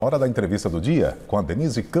Hora da entrevista do dia com a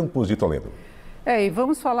Denise Campos de Toledo. E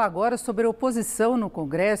vamos falar agora sobre a oposição no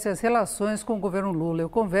Congresso e as relações com o governo Lula. Eu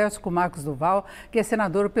converso com o Marcos Duval, que é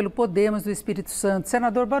senador pelo Podemos do Espírito Santo.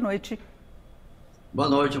 Senador, boa noite. Boa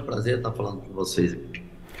noite, é um prazer estar falando com vocês.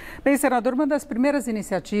 Bem, senador, uma das primeiras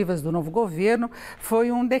iniciativas do novo governo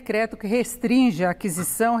foi um decreto que restringe a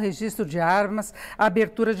aquisição, registro de armas, a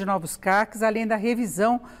abertura de novos CACs, além da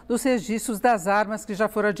revisão dos registros das armas que já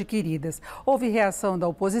foram adquiridas. Houve reação da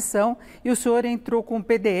oposição e o senhor entrou com o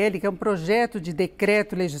PDL, que é um projeto de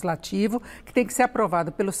decreto legislativo que tem que ser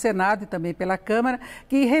aprovado pelo Senado e também pela Câmara,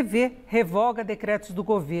 que revoga decretos do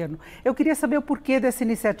governo. Eu queria saber o porquê dessa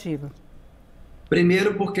iniciativa.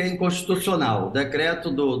 Primeiro, porque é inconstitucional. O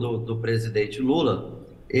decreto do presidente Lula,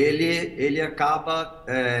 ele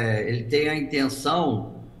tem a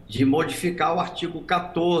intenção de modificar o artigo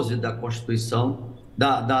 14 da Constituição,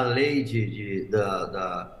 da lei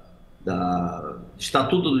do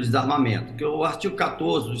Estatuto do Desarmamento, que o artigo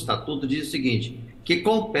 14 do Estatuto diz o seguinte, que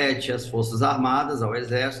compete às Forças Armadas, ao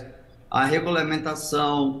Exército, a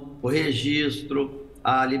regulamentação, o registro,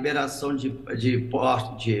 a liberação de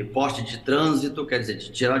poste de trânsito, quer dizer,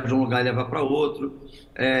 de tirar de um lugar e levar para outro,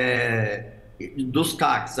 dos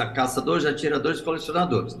CACs, a caçadores, atiradores e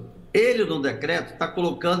colecionadores. Ele, no decreto, está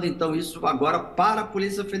colocando, então, isso agora para a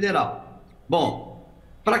Polícia Federal. Bom,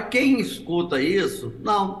 para quem escuta isso,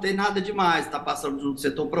 não tem nada demais, está passando de um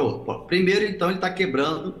setor para outro. Bom, primeiro, então, ele está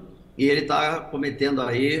quebrando e ele está cometendo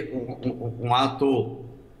aí um ato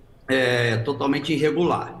totalmente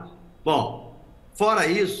irregular. Bom, fora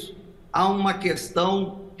isso, há uma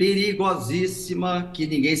questão perigosíssima que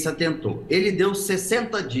ninguém se atentou. Ele deu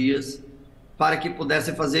 60 dias para que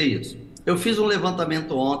pudesse fazer isso. Eu fiz um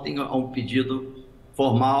levantamento ontem, a um pedido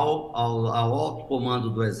formal ao alto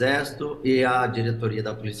comando do Exército e à diretoria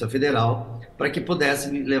da Polícia Federal, para que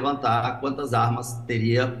pudesse levantar quantas armas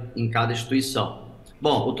teria em cada instituição.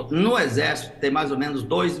 Bom, no Exército tem mais ou menos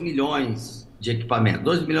 2 milhões de equipamentos,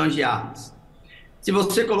 2 milhões de armas. Se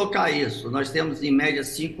você colocar isso, nós temos em média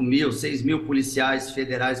 5 mil, 6 mil policiais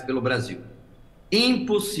federais pelo Brasil.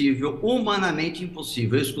 Impossível, humanamente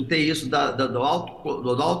impossível. Eu escutei isso do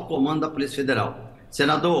alto comando da Polícia Federal.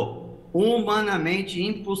 Senador, humanamente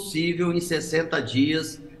impossível em 60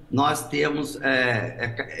 dias nós temos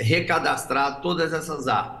recadastrado todas essas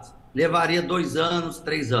armas. Levaria 2 anos,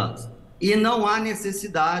 3 anos. E não há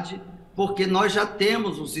necessidade, porque nós já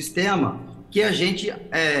temos um sistema que a gente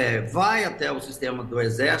vai até o sistema do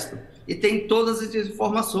Exército e tem todas as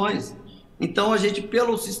informações. Então,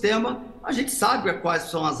 pelo sistema, a gente sabe quais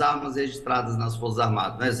são as armas registradas nas Forças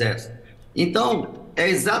Armadas, no Exército. Então,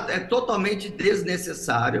 é totalmente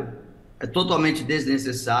desnecessário,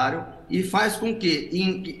 e faz com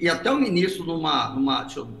que, e até o ministro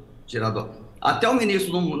deixa eu tirar até o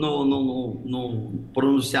ministro num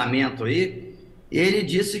pronunciamento aí, ele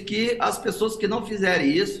disse que as pessoas que não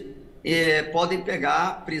fizerem isso, podem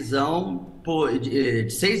pegar prisão de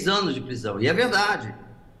 6 anos de prisão. E é verdade,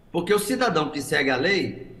 porque o cidadão que segue a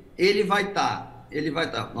lei, ele vai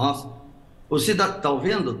estar, nossa, o cidadão, está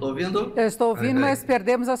ouvindo? Estou ouvindo? Eu estou ouvindo, mas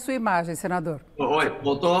perdemos a sua imagem, senador. Oi,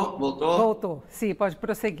 voltou? Voltou, sim, pode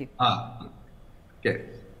prosseguir. Ok.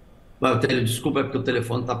 Desculpa, é porque o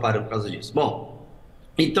telefone está parando por causa disso. Bom,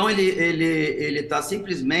 então ele está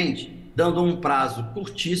simplesmente dando um prazo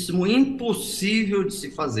curtíssimo, impossível de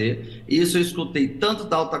se fazer. Isso eu escutei tanto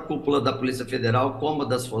da alta cúpula da Polícia Federal como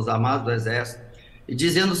das Forças Armadas, do Exército,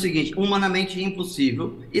 dizendo o seguinte, humanamente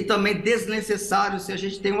impossível e também desnecessário se a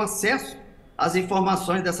gente tem um acesso às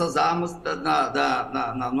informações dessas armas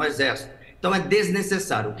no Exército. Então é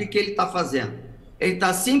desnecessário. O que ele está fazendo? Ele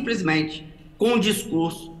está simplesmente com um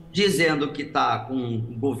discurso dizendo que está com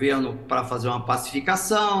um governo para fazer uma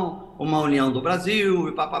pacificação, uma união do Brasil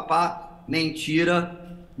e papapá.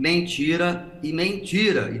 Mentira, mentira e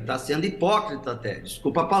mentira. E está sendo hipócrita até,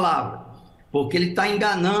 desculpa a palavra, porque ele está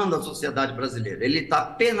enganando a sociedade brasileira. Ele está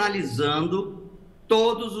penalizando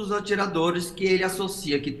todos os atiradores que ele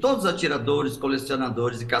associa, que todos os atiradores,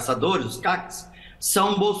 colecionadores e caçadores, os CACs,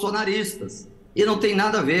 são bolsonaristas. E não tem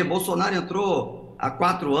nada a ver. Bolsonaro entrou há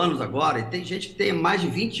 4 anos agora, e tem gente que tem mais de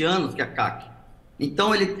 20 anos que é CAC.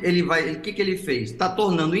 Então, o que ele fez? Está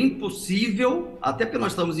tornando impossível, até porque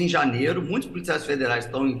nós estamos em janeiro, muitos policiais federais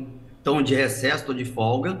estão de recesso, estão de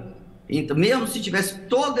folga. Então, mesmo se tivesse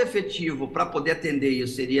todo efetivo para poder atender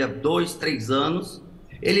isso, seria 2, 3 anos.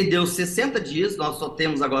 Ele deu 60 dias, nós só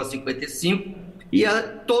temos agora 55, e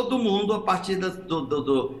todo mundo, a partir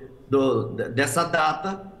dessa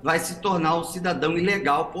data, vai se tornar um cidadão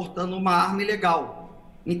ilegal portando uma arma ilegal.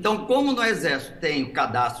 Então, como no Exército tem o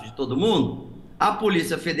cadastro de todo mundo, a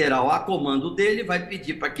Polícia Federal, a comando dele, vai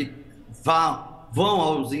pedir para que vá vão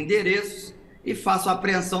aos endereços e façam a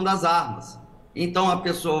apreensão das armas. Então a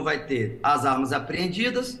pessoa vai ter as armas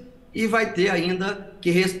apreendidas e vai ter ainda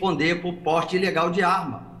que responder por porte ilegal de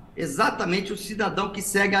arma. Exatamente o cidadão que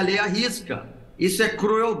segue a lei à risca. Isso é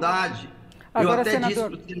crueldade. Agora, eu até senador... disse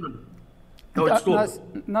para o senador...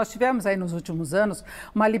 Nós tivemos aí nos últimos anos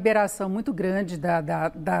uma liberação muito grande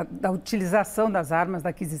da utilização das armas, da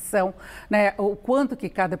aquisição, né? O quanto que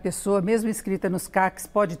cada pessoa, mesmo inscrita nos CACs,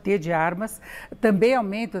 pode ter de armas, também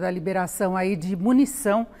aumento da liberação aí de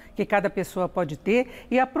munição que cada pessoa pode ter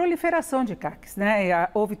e a proliferação de CACs, né?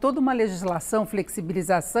 Houve toda uma legislação,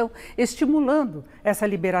 flexibilização, estimulando essa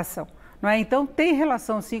liberação. Não é? Então, tem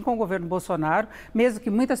relação, sim, com o governo Bolsonaro, mesmo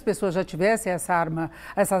que muitas pessoas já tivessem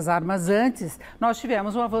essas armas antes, nós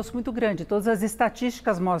tivemos um avanço muito grande, todas as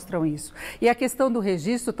estatísticas mostram isso. E a questão do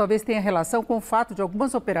registro talvez tenha relação com o fato de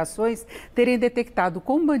algumas operações terem detectado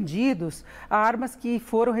com bandidos armas que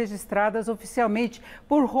foram registradas oficialmente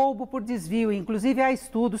por roubo, por desvio. Inclusive, há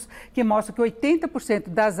estudos que mostram que 80%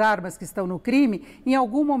 das armas que estão no crime, em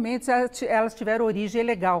algum momento, elas tiveram origem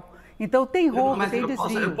ilegal. Então, tem roubo, tem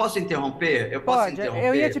desvio. Eu posso interromper? Pode.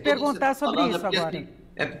 Eu ia te perguntar sobre isso agora. Assim,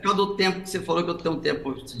 é por causa do tempo que você falou, que eu tenho um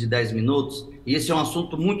tempo de 10 minutos, e esse é um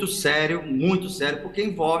assunto muito sério, porque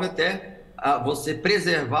envolve até você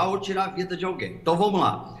preservar ou tirar a vida de alguém. Então, vamos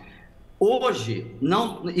lá. Hoje,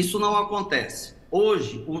 isso não acontece.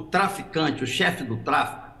 Hoje, o traficante, o chefe do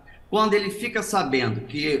tráfico, quando ele fica sabendo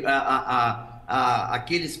que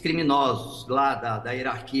aqueles criminosos lá da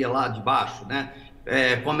hierarquia lá de baixo, né,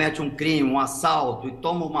 comete um crime, um assalto e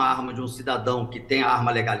toma uma arma de um cidadão que tem a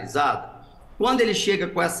arma legalizada, quando ele chega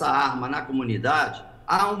com essa arma na comunidade,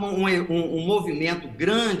 há um movimento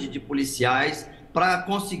grande de policiais para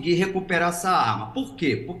conseguir recuperar essa arma. Por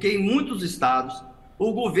quê? Porque em muitos estados,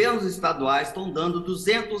 os governos estaduais estão dando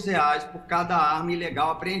R$200 por cada arma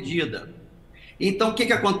ilegal apreendida. Então, o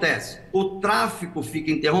que acontece? O tráfico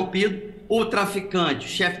fica interrompido, o traficante,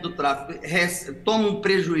 chefe do tráfico, toma um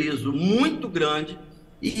prejuízo muito grande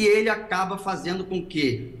e ele acaba fazendo com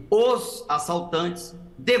que os assaltantes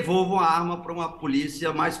devolvam a arma para uma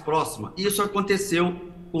polícia mais próxima. Isso aconteceu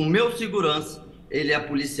com o meu segurança, ele é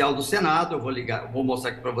policial do Senado, vou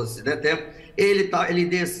mostrar aqui para você se der tempo. Ele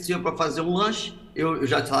desceu para fazer um lanche, eu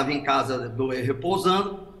já estava em casa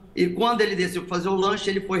repousando, e quando ele desceu para fazer o lanche,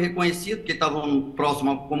 ele foi reconhecido, porque estava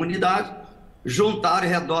próximo à comunidade, juntaram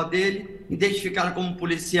ao redor dele, identificaram como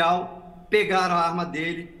policial, pegaram a arma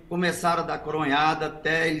dele, começaram a dar coronhada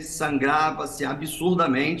até ele sangrava assim,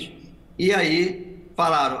 absurdamente, e aí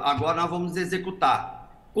falaram, agora nós vamos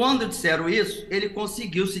executar. Quando disseram isso, ele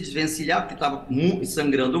conseguiu se desvencilhar, porque estava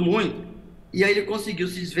sangrando muito, e aí ele conseguiu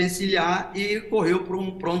se desvencilhar e correu para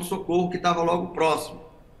um pronto-socorro que estava logo próximo.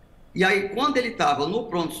 E aí, quando ele estava no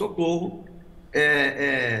pronto-socorro,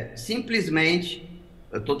 simplesmente,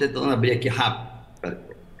 eu estou tentando abrir aqui rápido,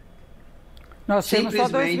 nós temos só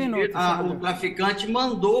 2 minutos. O traficante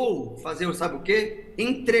mandou fazer, sabe o quê?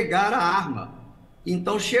 Entregar a arma.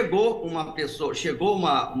 Então, chegou uma pessoa,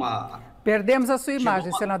 Perdemos a sua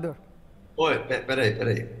imagem, senador. Oi,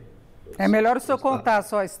 peraí. É melhor o senhor contar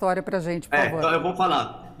só a história para a gente, por favor. Então eu vou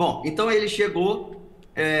falando. Bom, então ele chegou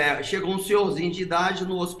um senhorzinho de idade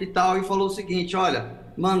no hospital e falou o seguinte, olha,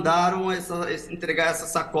 mandaram entregar essa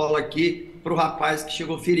sacola aqui para o rapaz que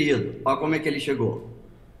chegou ferido. Olha como é que ele chegou.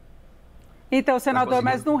 Então, senador,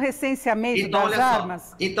 mas num recenseamento das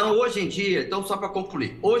armas... Então, hoje em dia, só para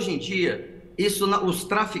concluir, hoje em dia, os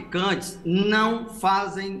traficantes não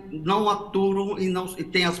aturam e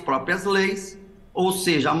têm as próprias leis, ou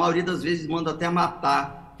seja, a maioria das vezes manda até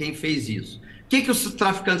matar quem fez isso. O que os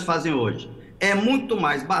traficantes fazem hoje? É muito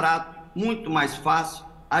mais barato, muito mais fácil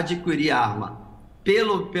adquirir arma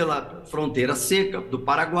pela fronteira seca do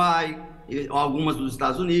Paraguai, algumas dos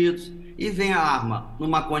Estados Unidos, e vem a arma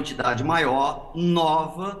numa quantidade maior,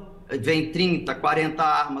 nova, vem 30, 40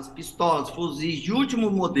 armas, pistolas, fuzis de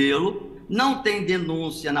último modelo, não tem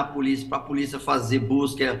denúncia na polícia para a polícia fazer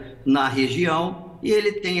busca na região, e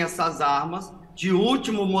ele tem essas armas de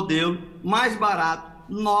último modelo, mais barato,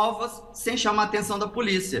 novas, sem chamar a atenção da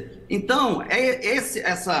polícia. Então,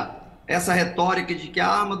 essa retórica de que a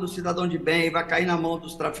arma do cidadão de bem vai cair na mão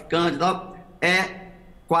dos traficantes é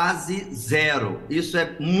quase zero. Isso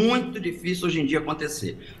é muito difícil hoje em dia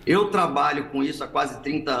acontecer. Eu trabalho com isso há quase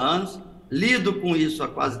 30 anos, lido com isso há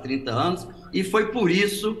quase 30 anos, e foi por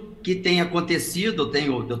isso que tem acontecido,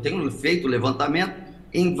 eu tenho feito levantamento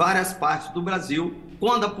em várias partes do Brasil.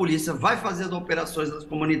 Quando a polícia vai fazer as operações nas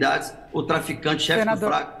comunidades, o traficante, chefe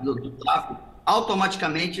do tráfico,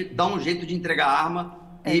 automaticamente dá um jeito de entregar a arma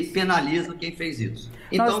e penaliza quem fez isso.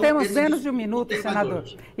 Nós temos menos de um minuto, senador.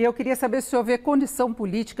 E eu queria saber se o senhor vê condição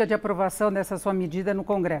política de aprovação dessa sua medida no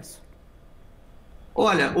Congresso.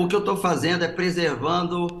 Olha, o que eu estou fazendo é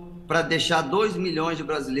preservando para deixar 2 milhões de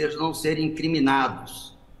brasileiros não serem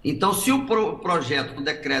incriminados. Então, se o projeto do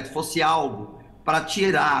decreto fosse algo para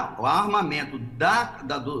tirar o armamento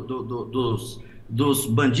dos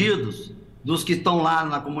bandidos, dos que estão lá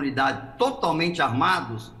na comunidade totalmente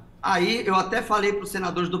armados, aí eu até falei para os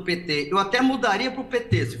senadores do PT, eu até mudaria para o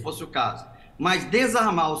PT, se fosse o caso, mas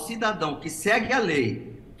desarmar o cidadão que segue a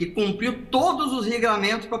lei, que cumpriu todos os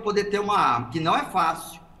regramentos para poder ter uma arma, que não é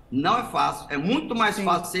fácil, é muito mais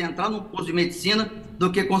fácil você entrar num curso de medicina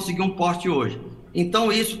do que conseguir um porte hoje.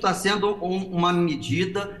 Então isso está sendo uma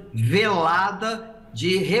medida velada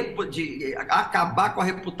de acabar com a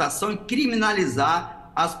reputação e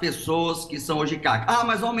criminalizar as pessoas que são hoje CAC. Ah,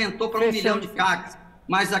 mas aumentou para 1 milhão de CACs,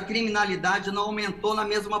 mas a criminalidade não aumentou na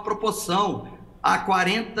mesma proporção. A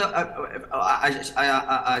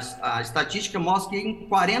estatística mostra que em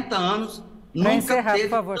 40 anos nunca teve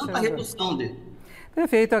tanta redução dele.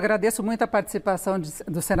 Perfeito, eu agradeço muito a participação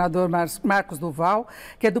do senador Marcos Duval,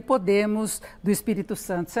 que é do Podemos do Espírito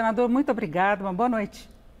Santo. Senador, muito obrigado, uma boa noite.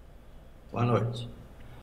 Boa noite.